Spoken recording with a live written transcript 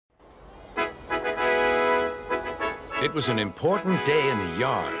It was an important day in the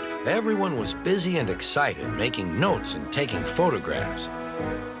yard. Everyone was busy and excited, making notes and taking photographs.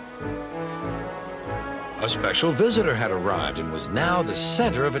 A special visitor had arrived and was now the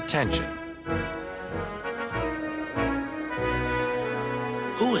center of attention.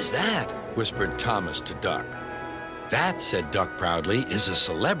 "Who is that?" whispered Thomas to Duck. "That," said Duck proudly, "is a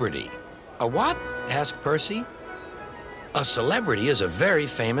celebrity." "A what?" asked Percy. "A celebrity is a very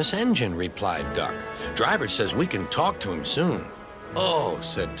famous engine," replied Duck. "Driver says we can talk to him soon." "Oh,"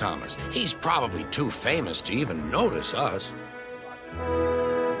 said Thomas, "he's probably too famous to even notice us."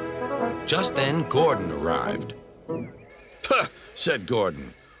 Just then, Gordon arrived. "Puh," said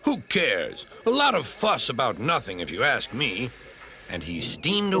Gordon. "Who cares? A lot of fuss about nothing, if you ask me." And he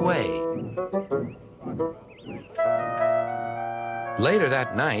steamed away. Later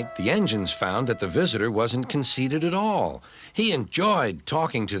that night, the engines found that the visitor wasn't conceited at all. He enjoyed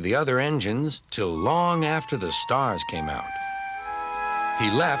talking to the other engines till long after the stars came out. He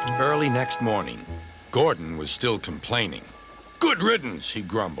left early next morning. Gordon was still complaining. "Good riddance," he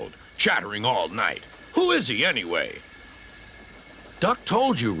grumbled, "chattering all night. Who is he anyway?" "Duck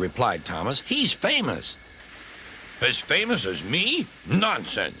told you," replied Thomas. "He's famous." "As famous as me?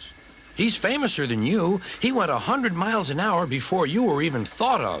 Nonsense." "He's famouser than you. He went 100 miles an hour before you were even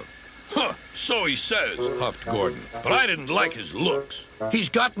thought of." "Huh, so he says," huffed Gordon, "but I didn't like his looks. He's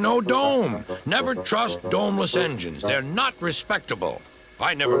got no dome. Never trust domeless engines. They're not respectable.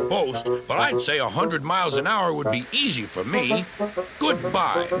 I never boast, but I'd say 100 miles an hour would be easy for me.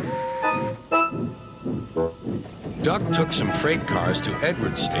 Goodbye." Duck took some freight cars to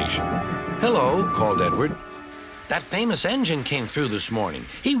Edward's station. "Hello," called Edward. "That famous engine came through this morning.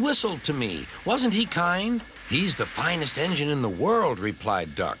 He whistled to me. Wasn't he kind?" "He's the finest engine in the world,"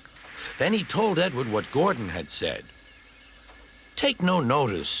 replied Duck. Then he told Edward what Gordon had said. "Take no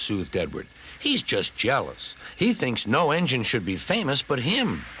notice," soothed Edward. "He's just jealous. He thinks no engine should be famous but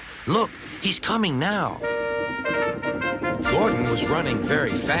him. Look, he's coming now." Gordon was running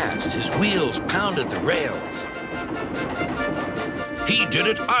very fast. His wheels pounded the rails. "He did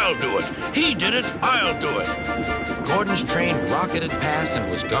it, I'll do it. He did it, I'll do it." Gordon's train rocketed past and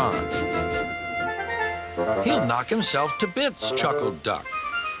was gone. "He'll knock himself to bits," chuckled Duck.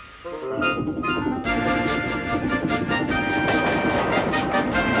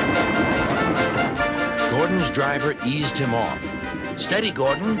 Gordon's driver eased him off. "Steady,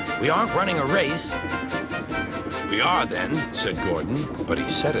 Gordon. We aren't running a race." "We are then," said Gordon, but he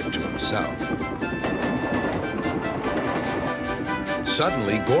said it to himself.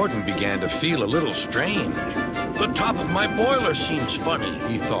 Suddenly, Gordon began to feel a little strange. "The top of my boiler seems funny,"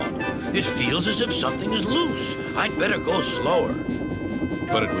 he thought. "It feels as if something is loose. I'd better go slower."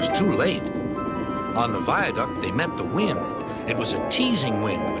 But it was too late. On the viaduct, they met the wind. It was a teasing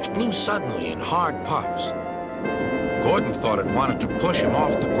wind which blew suddenly in hard puffs. Gordon thought it wanted to push him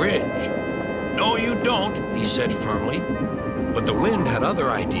off the bridge. "No, you don't," he said firmly. But the wind had other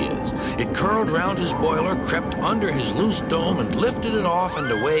ideas. It curled round his boiler, crept under his loose dome, and lifted it off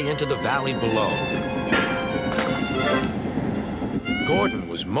and away into the valley below. Gordon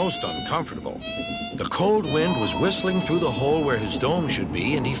was most uncomfortable. The cold wind was whistling through the hole where his dome should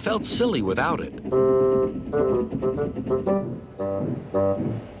be, and he felt silly without it.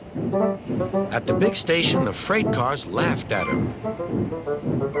 At the big station, the freight cars laughed at him.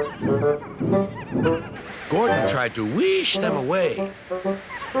 Gordon tried to wheesh them away,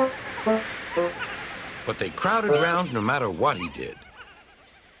 but they crowded round no matter what he did.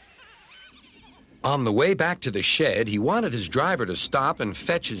 On the way back to the shed, he wanted his driver to stop and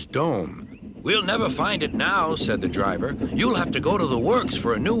fetch his dome. "We'll never find it now," said the driver. "You'll have to go to the works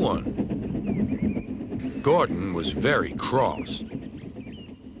for a new one." Gordon was very cross.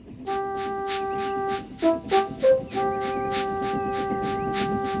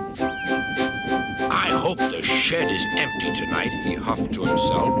 "I hope the shed is empty tonight," he huffed to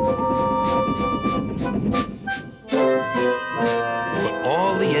himself. But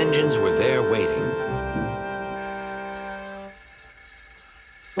all the engines were there waiting.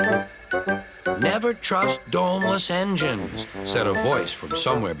 "Never trust domeless engines," said a voice from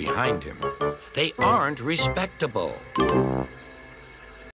somewhere behind him. "They aren't respectable."